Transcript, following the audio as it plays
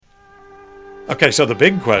Okay, so the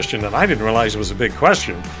big question, and I didn't realize it was a big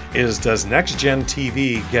question, is does Next Gen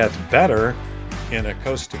TV get better in a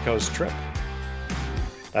coast-to-coast trip?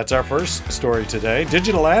 That's our first story today.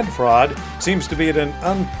 Digital ad fraud seems to be at an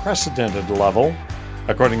unprecedented level,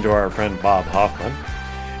 according to our friend Bob Hoffman.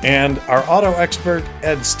 And our auto expert,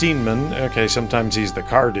 Ed Steenman, okay, sometimes he's the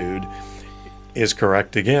car dude, is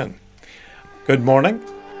correct again. Good morning.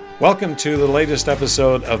 Welcome to the latest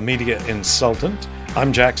episode of Media Insultant.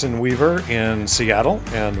 I'm Jackson Weaver in Seattle,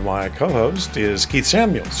 and my co-host is Keith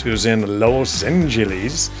Samuels, who's in Los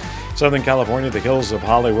Angeles, Southern California, the hills of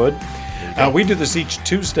Hollywood. We do this each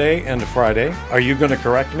Tuesday and Friday. Are you going to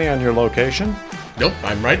correct me on your location? Nope,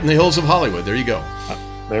 I'm right in the hills of Hollywood. There you go.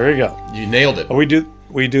 There you go. You nailed it.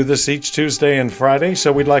 We do this each Tuesday and Friday,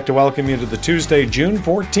 so we'd like to welcome you to the Tuesday, June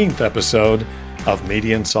 14th episode of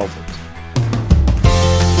Media Insultant.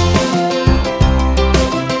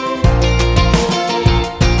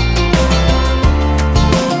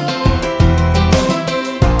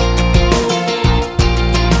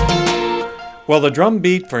 Well, the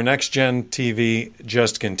drumbeat for Next Gen TV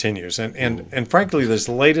just continues. And frankly, this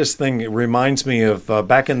latest thing reminds me of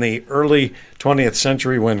back in the early 20th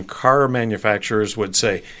century when car manufacturers would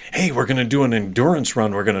say, hey, we're going to do an endurance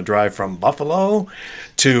run. We're going to drive from Buffalo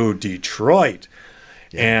to Detroit.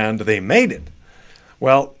 Yeah. And they made it.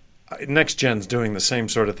 Well, Next Gen's doing the same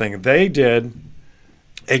sort of thing. They did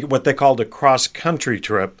what they called a cross-country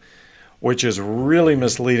trip, which is really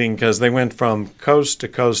misleading because they went from coast to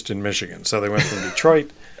coast in Michigan. So they went from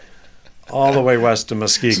Detroit all the way west to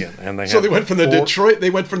Muskegon, and they went from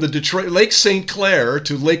the Detroit Lake St. Clair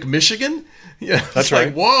to Lake Michigan. Yeah, that's right.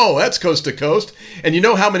 Like, whoa, that's coast to coast. And you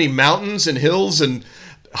know how many mountains and hills and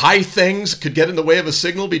high things could get in the way of a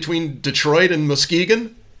signal between Detroit and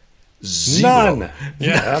Muskegon? Zero. None.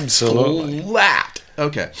 Yeah, absolutely. Flat.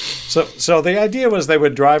 Okay. So the idea was they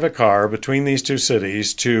would drive a car between these two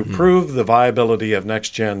cities to prove the viability of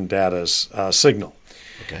next-gen data's signal.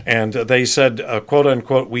 Okay. And they said, quote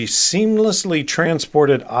unquote, we seamlessly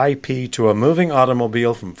transported IP to a moving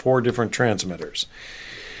automobile from 4 different transmitters.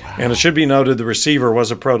 Wow. And it should be noted the receiver was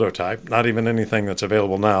a prototype, not even anything that's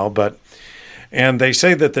available now, and they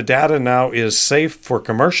say that the data now is safe for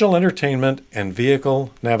commercial entertainment and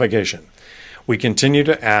vehicle navigation. We continue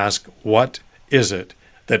to ask, what is it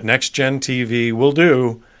that Next Gen TV will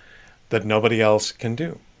do that nobody else can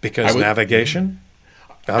do? Because navigation,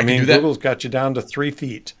 Google's got you down to 3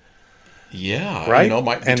 feet. Yeah, right.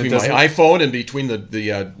 Between my iPhone and between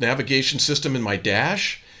the navigation system in my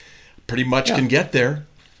dash, pretty much can get there.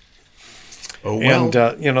 Oh well.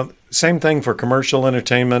 And same thing for commercial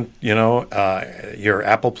entertainment. Your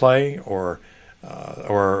Apple Play or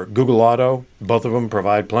Google Auto, both of them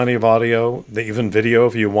provide plenty of audio, even video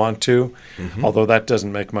if you want to, although that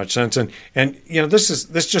doesn't make much sense. And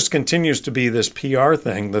this just continues to be this PR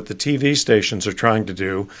thing that the TV stations are trying to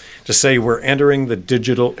do to say we're entering the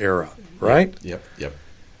digital era, right? Yep.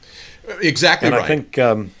 Exactly and right. I think,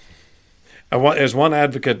 as one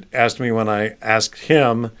advocate asked me when I asked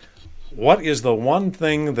him, what is the one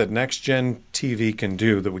thing that Next Gen TV can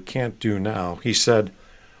do that we can't do now? He said,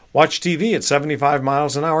 watch TV at 75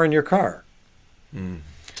 miles an hour in your car.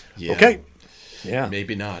 Yeah. Okay. Yeah.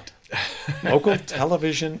 Maybe not. Local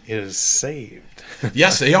television is saved.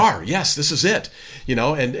 Yes, they are. Yes, this is it.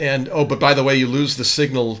 But by the way, you lose the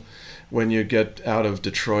signal when you get out of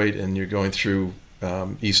Detroit and you're going through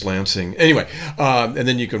East Lansing. Anyway, and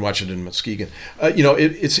then you can watch it in Muskegon.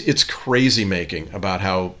 It's crazy making about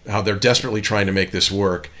how they're desperately trying to make this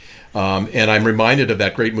work. And I'm reminded of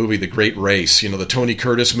that great movie, The Great Race, the Tony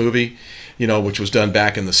Curtis movie, which was done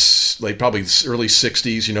back in the probably early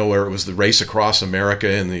 60s, where it was the race across America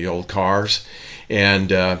in the old cars. And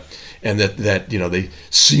that they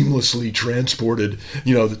seamlessly transported,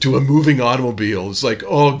 to a moving automobile. It's like,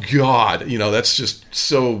 oh, God, that's just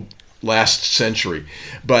so last century.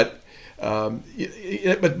 But they're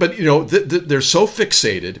so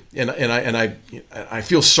fixated, and I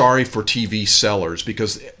feel sorry for TV sellers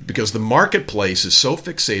because the marketplace is so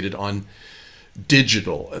fixated on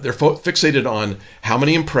digital. They're fixated on how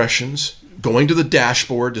many impressions, going to the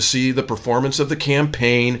dashboard to see the performance of the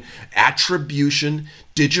campaign, attribution,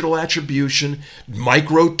 digital attribution,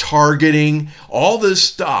 micro-targeting, all this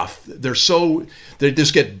stuff. They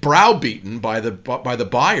just get browbeaten by the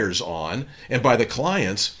buyers and by the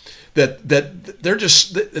clients that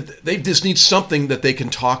they just need something that they can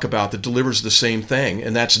talk about that delivers the same thing,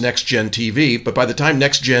 and that's Next Gen TV. But by the time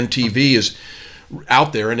Next Gen TV is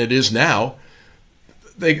out there, and it is now,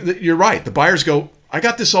 you're right. The buyers go, I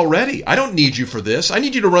got this already. I don't need you for this. I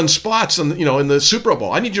need you to run spots in the Super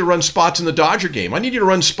Bowl. I need you to run spots in the Dodger game. I need you to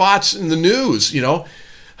run spots in the news.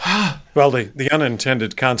 Well, the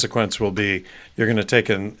unintended consequence will be you're going to take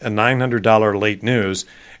a $900 late news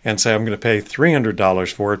and say, I'm going to pay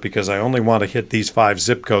 $300 for it because I only want to hit these 5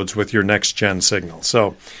 zip codes with your next-gen signal.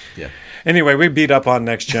 So Yeah. anyway, we beat up on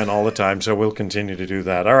next-gen all the time, so we'll continue to do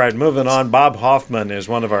that. All right, moving on. Bob Hoffman is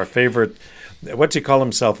one of our favorite, what's he call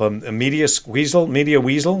himself, a media weasel? Media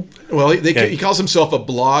weasel? Well, he calls himself a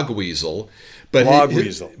blog weasel. But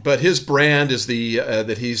weasel. But his brand is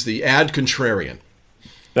that he's the ad contrarian.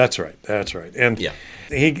 That's right. And yeah.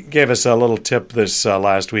 He gave us a little tip this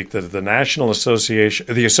last week that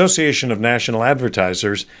the Association of National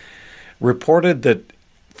Advertisers reported that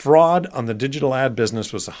fraud on the digital ad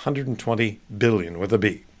business was $120 billion with a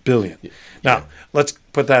B. Billion. Now, let's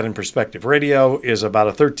put that in perspective. Radio is about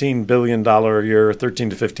a $13 billion a year, $13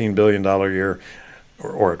 to $15 billion a year,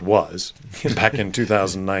 or it was back in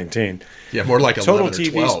 2019. Yeah, more like 11 Total or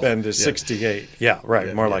TV 12. spend is 68. Yeah, right,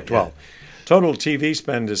 Yeah, more yeah, like 12. Total TV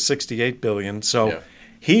spend is $68 billion. So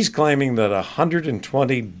he's claiming that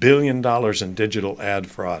 $120 billion in digital ad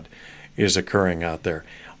fraud is occurring out there.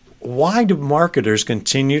 Why do marketers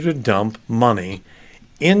continue to dump money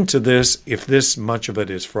into this if this much of it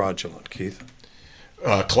is fraudulent, Keith?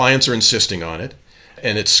 Clients are insisting on it,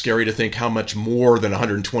 and it's scary to think how much more than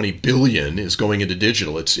 120 billion is going into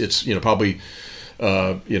digital. It's probably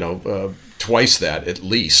twice that at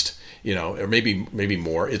least. Or maybe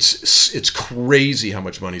more. It's crazy how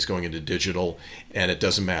much money is going into digital, and it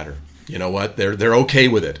doesn't matter. You know what? They're okay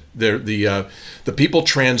with it. The people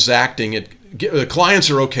transacting it. The clients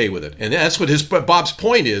are okay with it, and that's what Bob's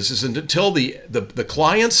point is until the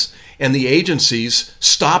clients and the agencies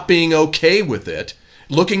stop being okay with it,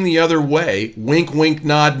 looking the other way, wink, wink,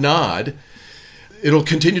 nod, nod, it'll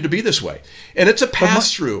continue to be this way. And it's a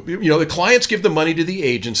pass-through. The clients give the money to the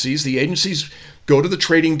agencies. The agencies go to the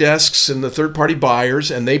trading desks and the third-party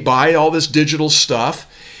buyers, and they buy all this digital stuff.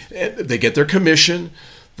 And they get their commission.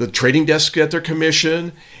 The trading desks get their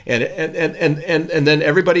commission, and then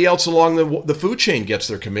everybody else along the food chain gets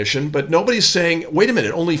their commission. But nobody's saying, wait a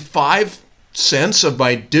minute, only 5 cents of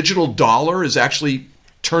my digital dollar is actually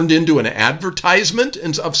turned into an advertisement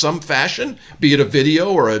of some fashion, be it a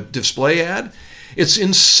video or a display ad. It's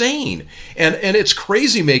insane. And it's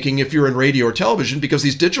crazy making if you're in radio or television, because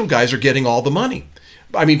these digital guys are getting all the money.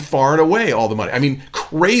 I mean, far and away all the money. I mean,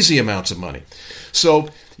 crazy amounts of money. So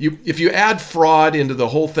if you add fraud into the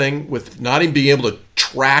whole thing with not even being able to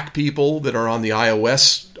track people that are on the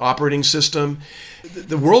iOS operating system,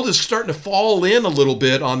 the world is starting to fall in a little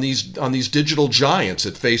bit on these digital giants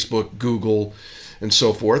at Facebook, Google, and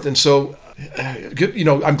so forth. And so,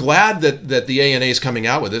 I'm glad that the ANA is coming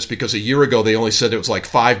out with this, because a year ago they only said it was like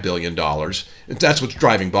 $5 billion. That's what's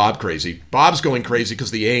driving Bob crazy. Bob's going crazy because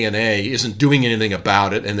the ANA isn't doing anything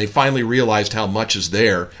about it, and they finally realized how much is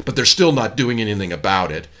there, but they're still not doing anything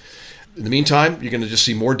about it. In the meantime, you're going to just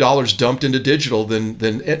see more dollars dumped into digital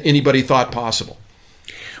than anybody thought possible.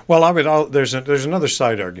 Well, there's another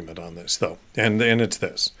side argument on this, though, and it's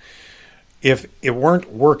this. If it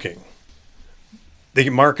weren't working, the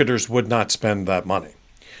marketers would not spend that money.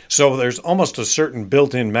 So there's almost a certain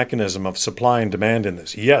built-in mechanism of supply and demand in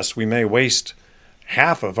this. Yes, we may waste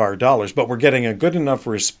half of our dollars, but we're getting a good enough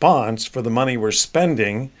response for the money we're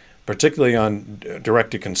spending, particularly on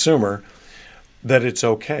direct-to-consumer, that it's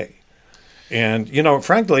okay. And,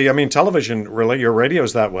 frankly, I mean, television, really, your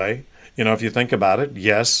radio's that way. If you think about it,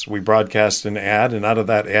 yes, we broadcast an ad, and out of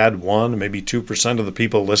that ad, 1%, maybe 2% of the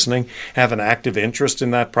people listening have an active interest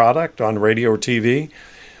in that product on radio or TV,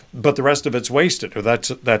 but the rest of it's wasted, or that's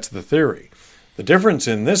the theory. The difference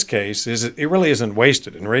in this case is it really isn't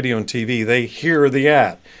wasted. In radio and TV, they hear the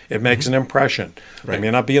ad. It makes an impression. Right. They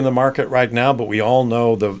may not be in the market right now, but we all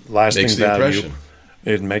know the lasting value.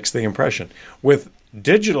 It makes the impression. With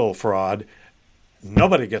digital fraud,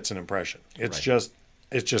 nobody gets an impression. It's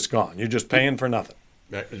just gone. You're just paying for nothing.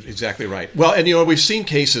 Exactly right. Well, and we've seen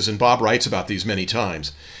cases, and Bob writes about these many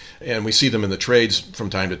times, and we see them in the trades from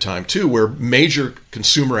time to time too, where major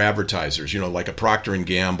consumer advertisers, like a Procter and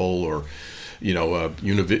Gamble or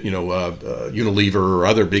Unilever or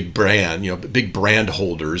other big brand, big brand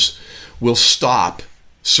holders, will stop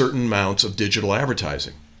certain amounts of digital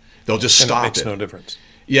advertising. They'll just stop it. It makes no difference.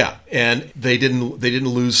 Yeah, and they didn't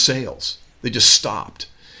lose sales. They just stopped.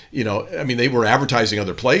 They were advertising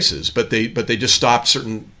other places, but they just stopped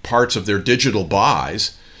certain parts of their digital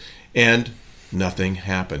buys, and nothing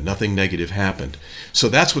happened. Nothing negative happened. So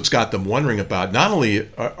that's what's got them wondering about. Not only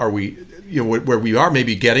are we, where we are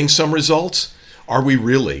maybe getting some results, are we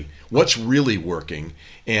really? What's really working?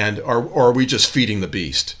 And are we just feeding the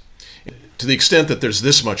beast? To the extent that there's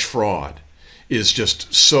this much fraud is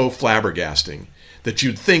just so flabbergasting that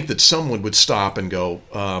you'd think that someone would stop and go,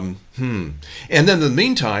 And then in the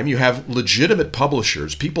meantime, you have legitimate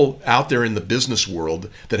publishers, people out there in the business world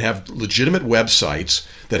that have legitimate websites,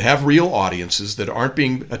 that have real audiences, that aren't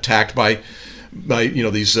being attacked by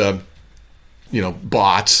these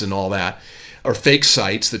bots and all that, or fake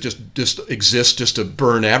sites that just exist just to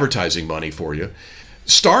burn advertising money for you.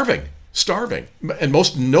 Starving. And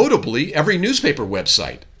most notably, every newspaper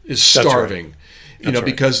website is starving. That's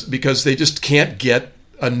right. Because they just can't get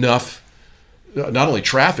enough, not only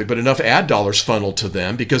traffic, but enough ad dollars funneled to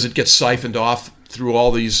them, because it gets siphoned off through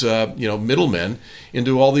all these middlemen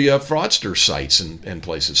into all the fraudster sites and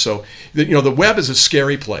places. So the web is a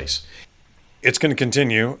scary place. It's going to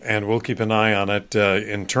continue, and we'll keep an eye on it.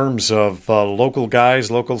 In terms of local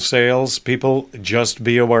guys, local sales, people, just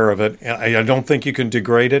be aware of it. I don't think you can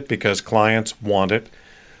degrade it, because clients want it.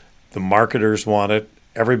 The marketers want it.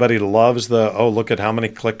 Everybody loves look at how many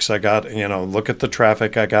clicks I got, look at the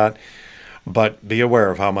traffic I got. But be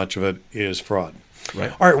aware of how much of it is fraud.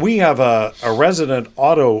 Right. All right, we have a resident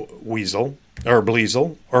auto weasel, or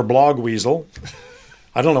bleasel, or blog weasel.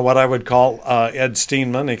 I don't know what I would call Ed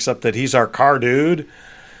Steenman, except that he's our car dude.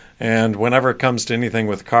 And whenever it comes to anything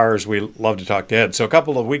with cars, we love to talk to Ed. So a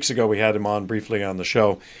couple of weeks ago, we had him on briefly on the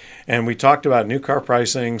show. And we talked about new car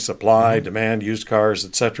pricing, supply, demand, used cars,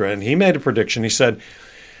 etc. And he made a prediction. He said,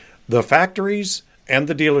 the factories and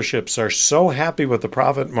the dealerships are so happy with the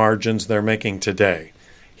profit margins they're making today.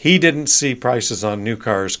 He didn't see prices on new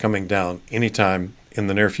cars coming down anytime in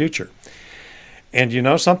the near future. And you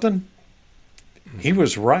know something? He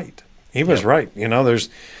was right. He was right. There's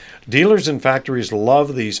dealers and factories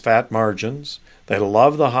love these fat margins. They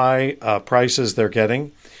love the high prices they're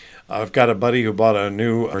getting. I've got a buddy who bought a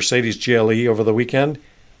new Mercedes GLE over the weekend.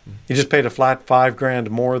 He just paid a flat $5,000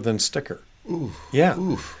 more than sticker. Oof. Yeah.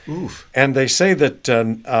 Oof. And they say that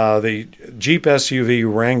the Jeep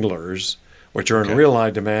SUV Wranglers, which are in real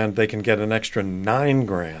high demand, they can get an extra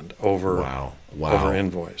 $9,000 over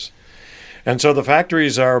invoice. And so the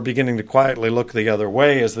factories are beginning to quietly look the other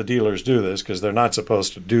way as the dealers do this, because they're not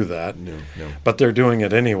supposed to do that. No. But they're doing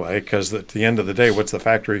it anyway, because at the end of the day, what's the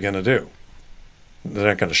factory going to do? They're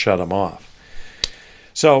not going to shut them off.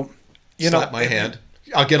 So, slap my hand.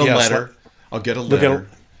 I'll get a letter. I'll get a letter.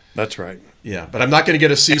 That's right. Yeah, but I'm not going to get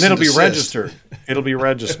a cease and desist. It'll be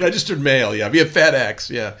registered. Registered mail. Yeah, via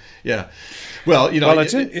FedEx. Yeah. Well,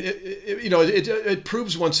 it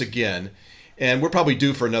proves once again. And we're probably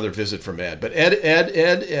due for another visit from Ed. But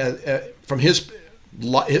Ed from his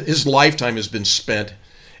lifetime has been spent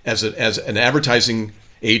as an advertising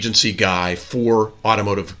agency guy for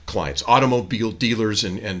automotive clients, automobile dealers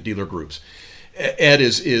and dealer groups. Ed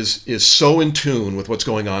is so in tune with what's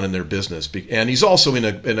going on in their business, and he's also in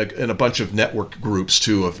a bunch of network groups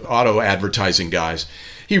too of auto advertising guys.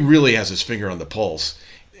 He really has his finger on the pulse.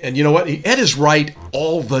 And you know what? Ed is right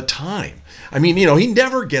all the time. I mean, he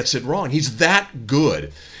never gets it wrong. He's that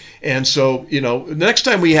good. And so, next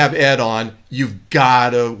time we have Ed on, you've got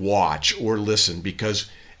to watch or listen, because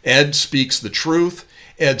Ed speaks the truth.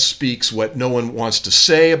 Ed speaks what no one wants to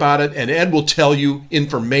say about it. And Ed will tell you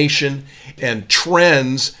information and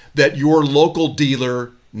trends that your local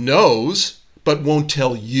dealer knows but won't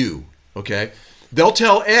tell you. Okay? They'll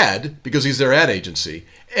tell Ed because he's their ad agency.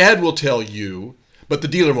 Ed will tell you, but the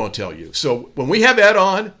dealer won't tell you. So when we have Ed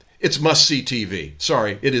on, it's must-see TV.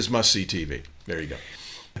 Sorry, it is must-see TV. There you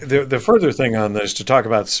go. The further thing on this, to talk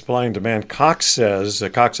about supply and demand, Cox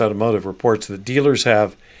Automotive reports that dealers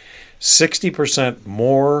have 60%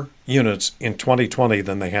 more units in 2020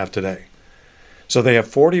 than they have today. So they have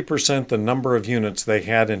 40% the number of units they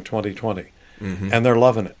had in 2020, and they're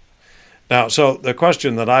loving it. Now, so the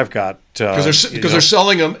question that I've got... Because they're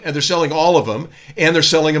selling them, and they're selling all of them, and they're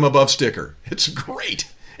selling them above sticker. It's great.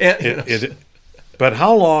 But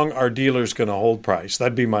how long are dealers going to hold price?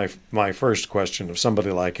 That'd be my first question of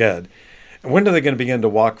somebody like Ed. When are they going to begin to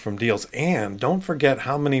walk from deals? And don't forget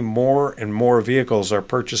how many more and more vehicles are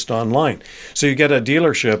purchased online. So you get a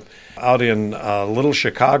dealership out in Little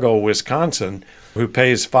Chicago, Wisconsin, who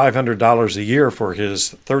pays $500 a year for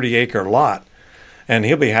his 30-acre lot, and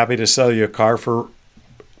he'll be happy to sell you a car for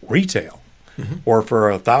retail or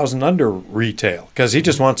for $1,000 under retail, because he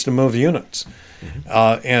just wants to move units.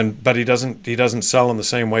 But he doesn't sell in the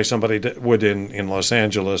same way somebody would in Los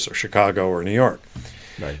Angeles or Chicago or New York.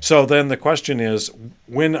 Right. So then the question is,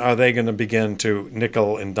 when are they going to begin to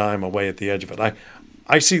nickel and dime away at the edge of it?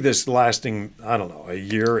 I see this lasting, I don't know, a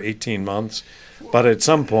year, 18 months. But at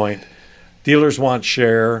some point, dealers want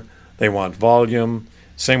share, they want volume.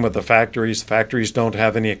 Same with the factories. Factories don't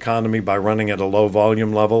have any economy by running at a low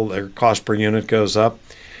volume level. Their cost per unit goes up.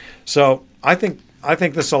 So I think I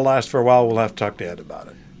think this will last for a while. We'll have to talk to Ed about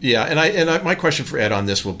it. Yeah, and my question for Ed on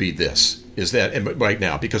this will be this, is that, and right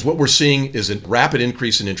now, because what we're seeing is a rapid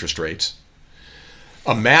increase in interest rates,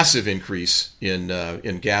 a massive increase in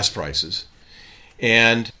gas prices,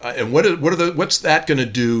 and what's that going to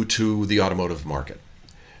do to the automotive market?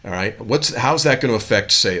 All right, how's that going to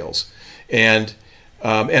affect sales, and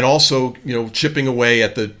also chipping away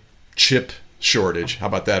at the chip shortage. How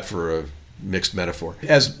about that for a mixed metaphor?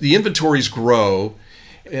 As the inventories grow,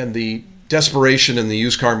 and the desperation in the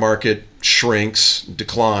used car market shrinks,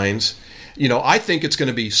 declines, I think it's going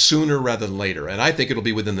to be sooner rather than later, and I think it'll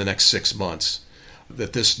be within the next 6 months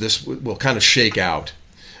that this will kind of shake out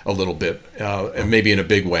a little bit, and maybe in a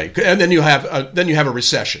big way. And then you have a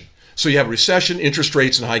recession. So you have a recession, interest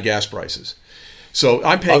rates, and high gas prices. So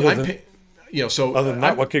I'm paying. Other than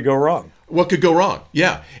that, what could go wrong? What could go wrong?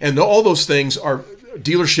 Yeah, and all those things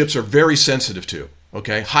dealerships are very sensitive to.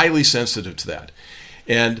 Okay, highly sensitive to that.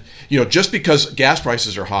 And just because gas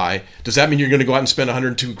prices are high, does that mean you're going to go out and spend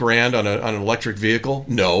 $102,000 on an electric vehicle?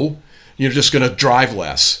 No, you're just going to drive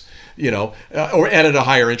less, or at a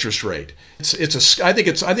higher interest rate. I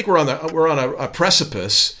think we're on a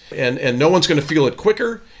precipice, and no one's going to feel it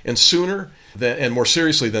quicker and sooner and more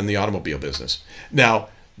seriously than the automobile business. Now,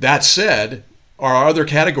 that said, are other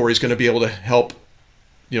categories going to be able to help,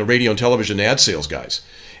 radio and television ad sales guys?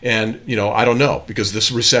 And I don't know, because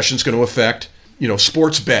this recession is going to affect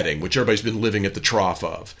sports betting, which everybody's been living at the trough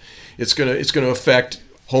of. It's going to affect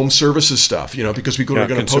home services stuff, because we're going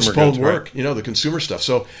to postpone work, right? The consumer stuff.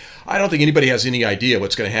 So I don't think anybody has any idea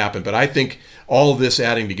what's going to happen, but I think all of this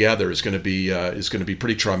adding together is going to be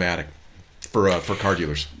pretty traumatic for car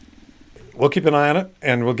dealers. We'll keep an eye on it,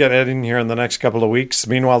 and we'll get Ed in here in the next couple of weeks.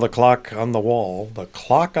 Meanwhile, the clock on the wall,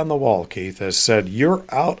 Keith, has said you're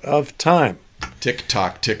out of time. Tick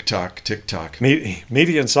tock, tick tock, tick tock.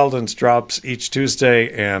 Media Insultants drops each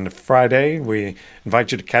Tuesday and Friday. We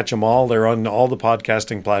invite you to catch them all. They're on all the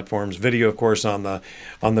podcasting platforms. Video, of course, on the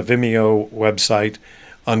Vimeo website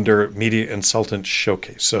under Media Insultant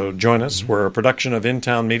Showcase. So join us. We're a production of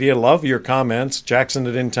InTown Media. Love your comments. Jackson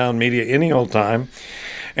at InTown Media any old time.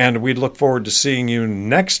 And we look forward to seeing you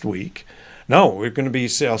next week. No,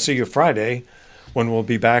 I'll see you Friday, when we'll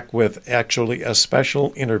be back with actually a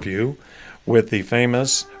special interview with the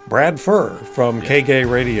famous Brad Furr from KGay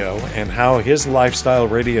Radio, and how his lifestyle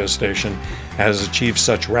radio station has achieved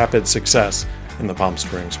such rapid success in the Palm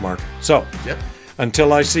Springs market. So,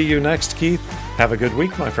 Until I see you next, Keith, have a good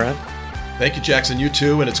week, my friend. Thank you, Jackson. You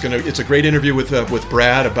too. And it's a great interview with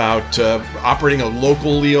Brad about operating a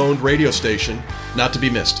locally owned radio station, not to be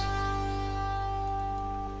missed.